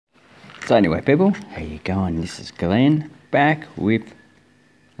So anyway people, how you going? This is Glenn back with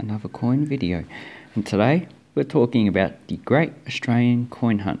another coin video, and today we're talking about the Great Australian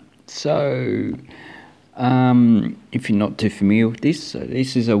Coin Hunt. So if you're not too familiar with this, so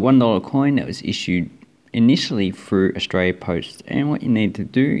this is a $1 coin that was issued initially through Australia Post, and what you need to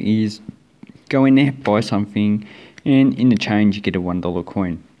do is go in there, buy something, and in the change you get a $1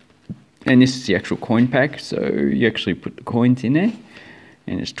 coin. And this is the actual coin pack, so you actually put the coins in there,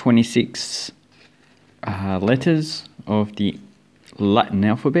 and it's 26 letters of the Latin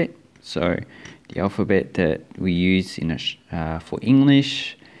alphabet, so the alphabet that we use in for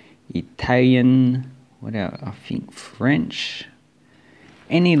English, Italian, what else? I think French,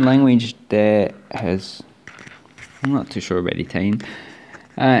 any language that has, I'm not too sure about Italian,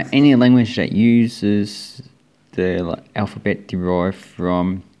 any language that uses the alphabet derived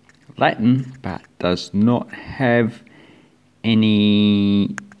from Latin but does not have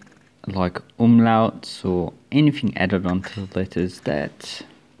any like umlauts or anything added onto the letters that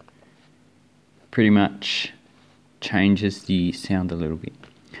pretty much changes the sound a little bit.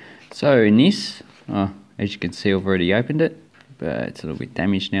 So in this, as you can see, I've already opened it, but it's a little bit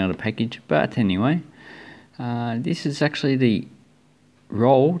damaged now, the package. But anyway, this is actually the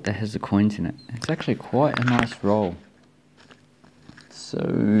roll that has the coins in it. It's actually quite a nice roll.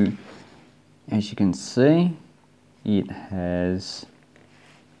 So as you can see, it has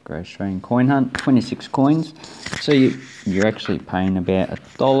Great Australian Coin Hunt, 26 coins. So you're actually paying about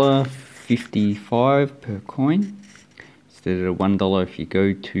 $1.55 per coin instead of $1 if you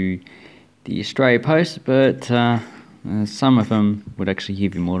go to the Australia Post. But some of them would actually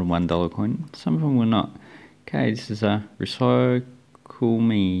give you more than $1 coin. Some of them will not. Okay, this is a recycle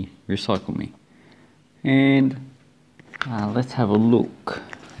me, and let's have a look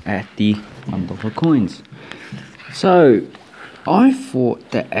at the $1 coins. So I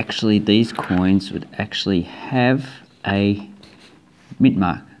thought that actually these coins would actually have a mint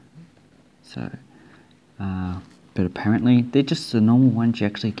mark, so but apparently they're just the normal ones you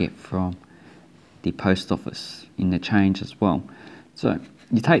actually get from the post office in the change as well. So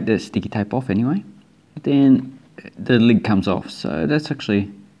you take the sticky tape off anyway, then the lid comes off, so that's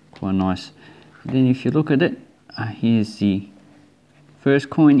actually quite nice. And then if you look at it, here's the first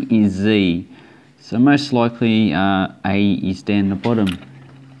coin is Z, so most likely A is down the bottom,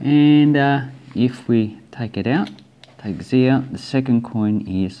 and if we take it out, take Z out, the second coin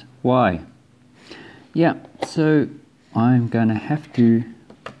is Y. Yeah, so I'm going to have to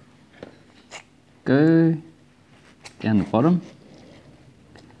go down the bottom.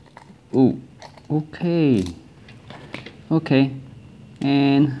 Oh, okay,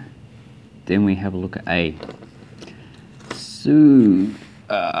 and then we have a look at A. So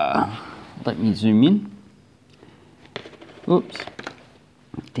let me zoom in. Oops,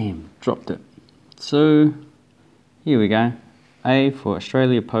 damn, dropped it. So here we go, A for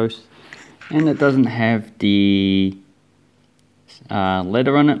Australia Post, and it doesn't have the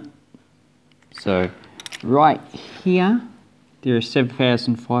letter on it. So right here there are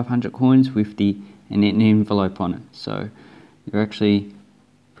 7,500 coins with an envelope on it, so they're actually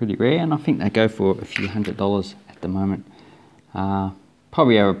pretty rare, and I think they go for a few $100s at the moment.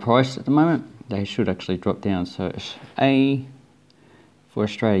 Probably overpriced at the moment. They should actually drop down. So it's A for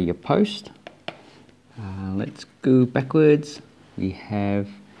Australia Post. Let's go backwards. We have,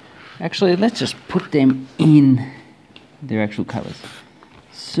 actually let's just put them in their actual colours.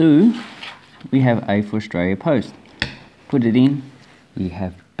 So we have A for Australia Post. Put it in. We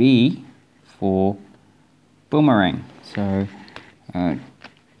have B for boomerang. So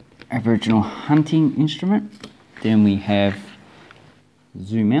Aboriginal hunting instrument. Then we have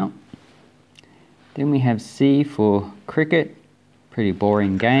zoom out. Then we have C for cricket. Pretty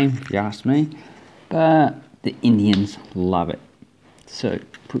boring game if you ask me, but the Indians love it. So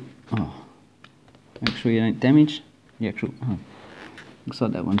put, make sure you don't damage the actual, looks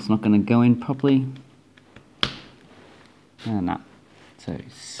like that one's not going to go in properly. No. So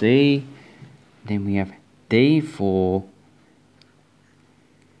C. Then we have D for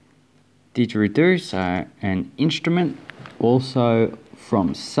didgeridoo, so an instrument, also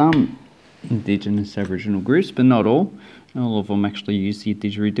from some Indigenous Aboriginal groups, but not all. All of them actually use the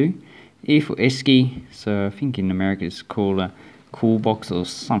didgeridoo. E for esky, so I think in America it's called a cool box or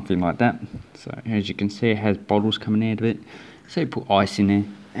something like that. So as you can see, it has bottles coming out of it. So you put ice in there,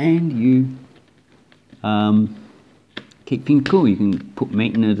 and you keep things cool. You can put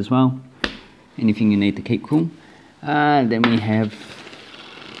meat in it as well. Anything you need to keep cool. Then we have,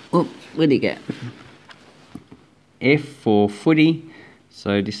 oh, what do you get? F for footy.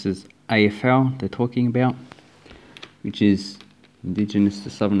 So this is AFL they're talking about, which is indigenous to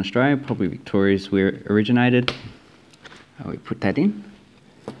Southern Australia, probably Victoria's where it originated. We put that in.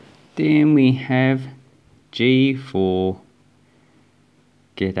 Then we have G for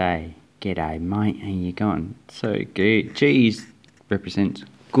G'day. G'day mate, how you going? So G represents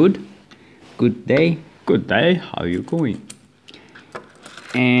good. Good day, how you going?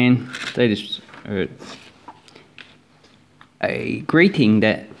 And that is a greeting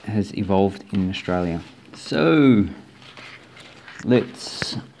that has evolved in Australia. So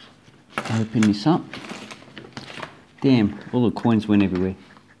let's open this up. Damn, all the coins went everywhere.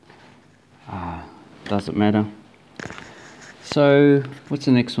 Doesn't matter. So what's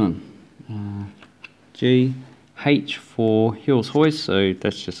the next one? G, H for Hills Hoist, so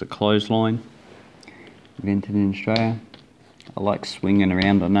that's just a clothesline invented in Australia. I like swinging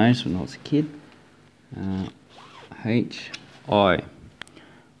around on those when I was a kid. H, I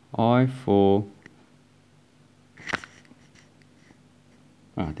for,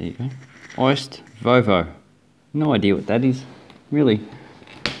 oh there you go, Iced Vovo. No idea what that is, really.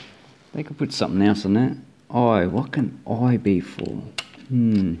 They could put something else on that. I, what can I be for?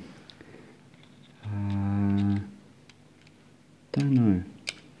 Don't know.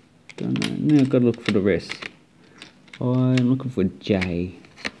 Now I've got to look for the rest. I'm looking for J.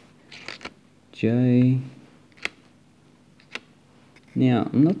 Now,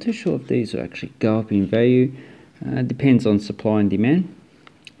 I'm not too sure if these will actually go up in value. Depends on supply and demand.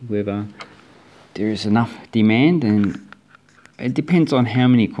 Whether there is enough demand, and it depends on how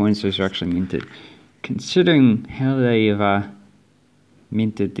many coins those are actually minted. Considering how they have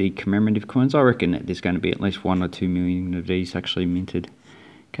minted the commemorative coins, I reckon that there's going to be at least 1 or 2 million of these actually minted.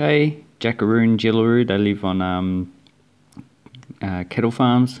 Okay, Jackaroo and Jillaroo, they live on cattle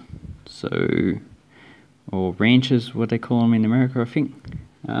farms, so, or ranches, what they call them in America, I think.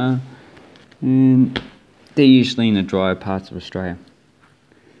 And they're usually in the drier parts of Australia.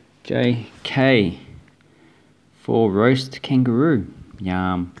 K for roast kangaroo.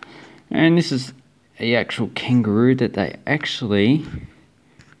 Yum. And this is the actual kangaroo that they actually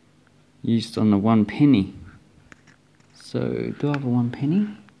used on the 1 penny. So, do I have a 1 penny?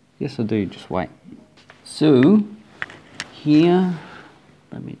 Yes, I do, just wait. So, here,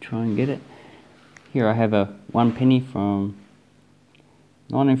 let me try and get it. Here I have a 1 penny from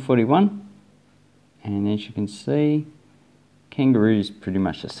 1941. And as you can see, kangaroo is pretty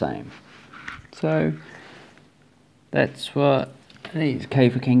much the same. So, that's what it is, K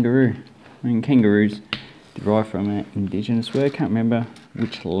for kangaroo. I mean, kangaroos derived from an indigenous word. I can't remember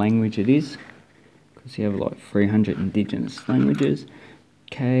which language it is, because you have like 300 indigenous languages.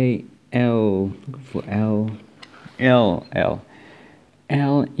 K, L, looking for L.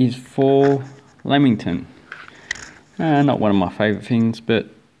 L is for Lamington. Not one of my favourite things, but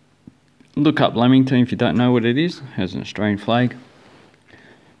look up Lamington if you don't know what it is. It has an Australian flag.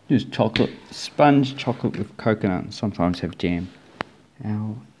 Just chocolate, sponge chocolate with coconut, and sometimes have jam.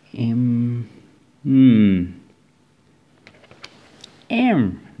 L, M,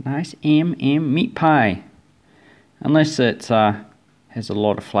 M, nice M, meat pie. Unless it has a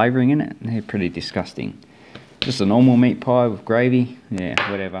lot of flavouring in it, they're pretty disgusting. Just a normal meat pie with gravy,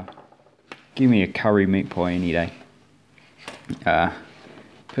 yeah, whatever. Give me a curry meat pie any day.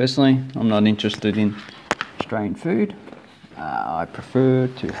 Personally, I'm not interested in Australian food. I prefer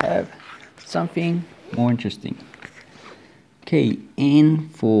to have something more interesting. Okay, N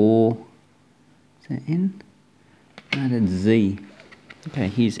for, is that N? No, that's Z. Okay,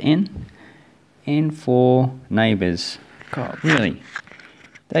 here's N. N for neighbours. God, really?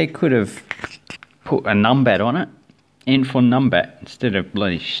 They could have put a numbat on it. N for numbat instead of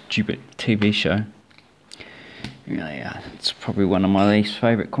bloody stupid TV show. Really, it's probably one of my least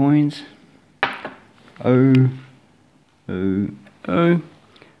favourite coins. O. Oh,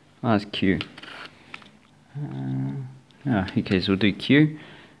 that's Q. Who cares, we'll do Q.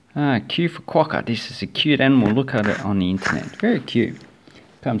 Q for quokka. This is a cute animal. Look at it on the internet. Very cute.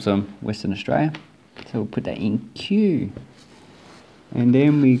 Comes from Western Australia. So we'll put that in Q. And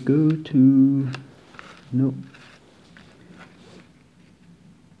then we go to... Nope.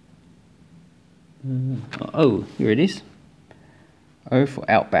 Oh, here it is. O for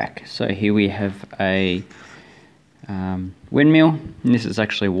outback. So here we have a windmill, and this is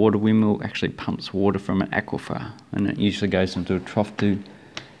actually a water windmill. It actually pumps water from an aquifer, and it usually goes into a trough to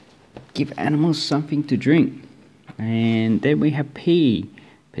give animals something to drink. And then we have P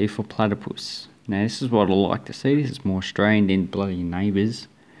for platypus. Now this is what I like to see. This is more Australian than bloody neighbours.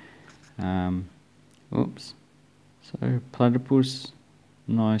 Oops. So platypus,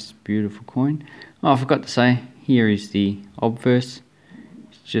 nice beautiful coin. Oh, I forgot to say, here is the obverse.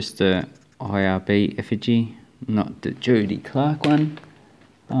 It's just a IRB effigy. not the Jody Clark one.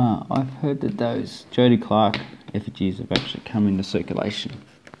 I've heard that those Jody Clark effigies have actually come into circulation.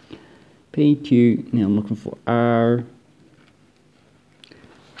 PQ, now I'm looking for R.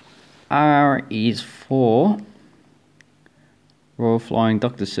 R is for Royal Flying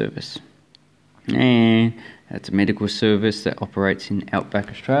Doctor Service, and that's a medical service that operates in Outback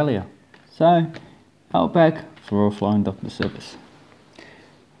Australia. So Outback for Royal Flying Doctor Service.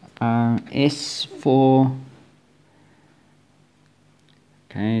 S for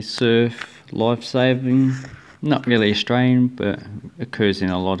surf life saving, not really Australian, but occurs in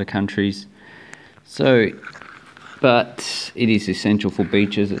a lot of countries. So, but it is essential for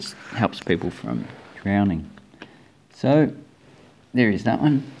beaches. It helps people from drowning. So there is that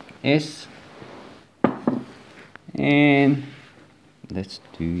one, S. And let's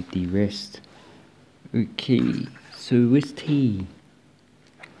do the rest. Okay, so what's T?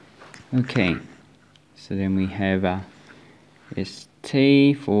 Okay, so then we have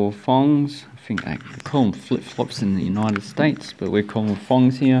ST for thongs. I think they call them flip-flops in the United States, but we call them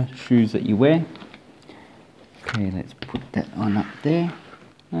thongs here, shoes that you wear. Okay, let's put that on up there,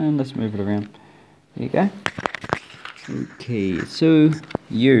 and let's move it around. There you go. Okay, so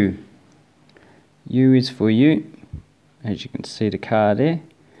U. U is for you. As you can see the car there.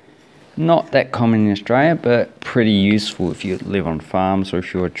 Not that common in Australia, but pretty useful if you live on farms or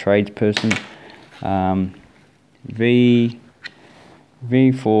if you're a tradesperson. V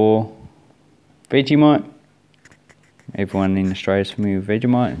for Vegemite. Everyone in Australia is familiar with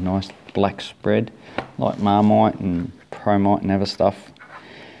Vegemite, a nice black spread like Marmite and Promite and other stuff.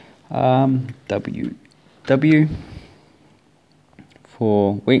 W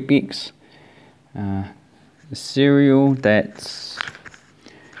for Wheat Bix. The cereal that's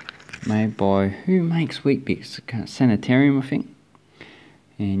made by, who makes Wheat Bix? Sanitarium, I think.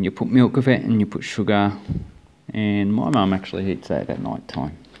 And you put milk with it and you put sugar, and my mum actually eats that at night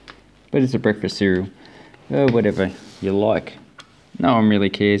time. But it's a breakfast cereal, whatever you like. No one really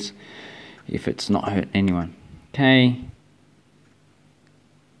cares if it's not hurt anyone. Okay.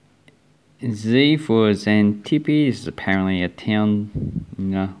 Z for Xantippe. This is apparently a town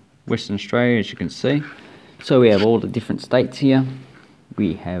in Western Australia, as you can see. So we have all the different states here.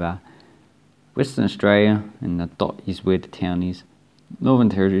 We have Western Australia, and the dot is where the town is. Northern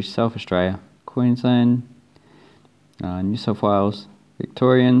Territory, South Australia, Queensland, New South Wales,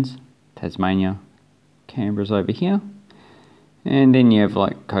 Victorians, Tasmania, Canberra's over here. And then you have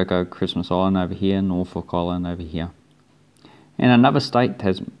like Cocoa, Christmas Island over here, Norfolk Island over here. And another state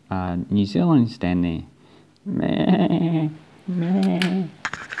has New Zealand is down there. Meh, meh.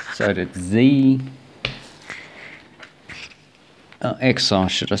 So that's Z. X,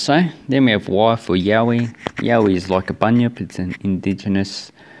 should I say. Then we have Y for Yowie. Yowie is like a bunyip. It's an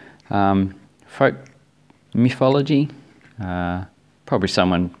indigenous folk mythology. Probably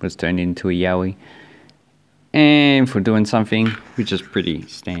someone was turned into a Yowie, and for doing something which is pretty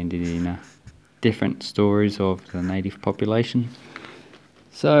standard in different stories of the native population.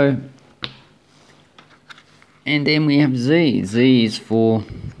 So, and then we have Z. Z is for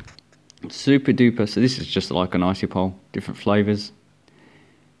Super Duper. So this is just like an icy pole, different flavours.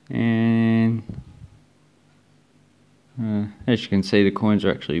 And as you can see, the coins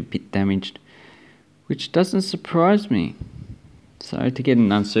are actually a bit damaged, which doesn't surprise me. So to get an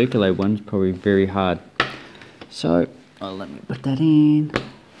uncirculated one is probably very hard. So let me put that in.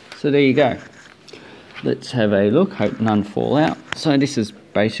 So there you go. Let's have a look. Hope none fall out. So this is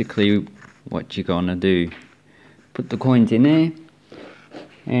basically what you're gonna do. Put the coins in there,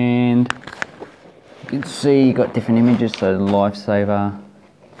 and you can see you got different images. So the lifesaver,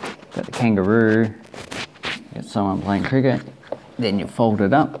 got the kangaroo, got someone playing cricket. Then you fold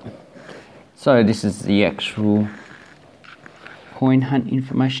it up. So this is the actual coin hunt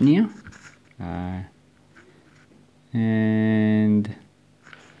information here. And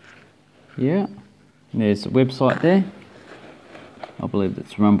yeah, there's the website there. I believe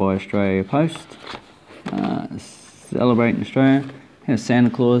it's run by Australia Post. Celebrating Australia. Here's Santa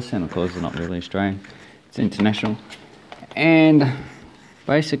Claus. Santa Claus is not really Australian, it's international. And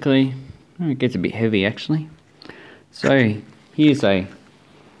basically, it gets a bit heavy actually. So here's a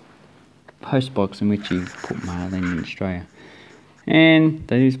post box in which you put mail in Australia. And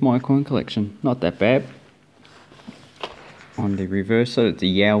that is my coin collection. Not that bad. On the reverse, so it's a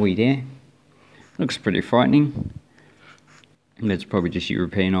Yowie there. Looks pretty frightening. That's probably just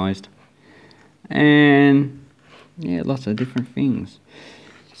Europeanized. And yeah, lots of different things.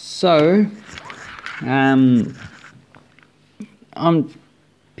 So I'm a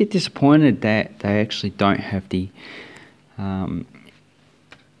bit disappointed that they actually don't have the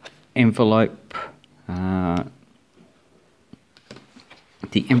envelope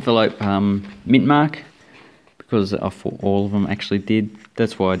the envelope mint mark, because I thought all of them actually did.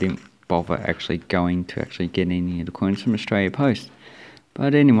 That's why I didn't bother actually going to actually get any of the coins from Australia Post.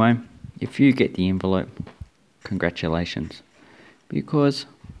 But anyway, if you get the envelope, congratulations, because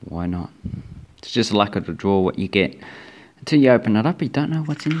why not? It's just luck of the draw what you get. Until you open it up, you don't know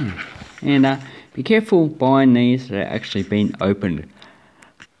what's in there. And be careful buying these that are actually been opened,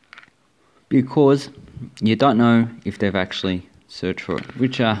 because you don't know if they've actually searched for it,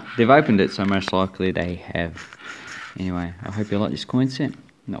 which they've opened it, so most likely they have. Anyway, I hope you like this coin set.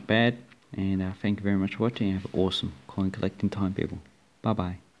 Not bad. And thank you very much for watching. Have an awesome coin collecting time, people. Bye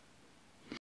bye.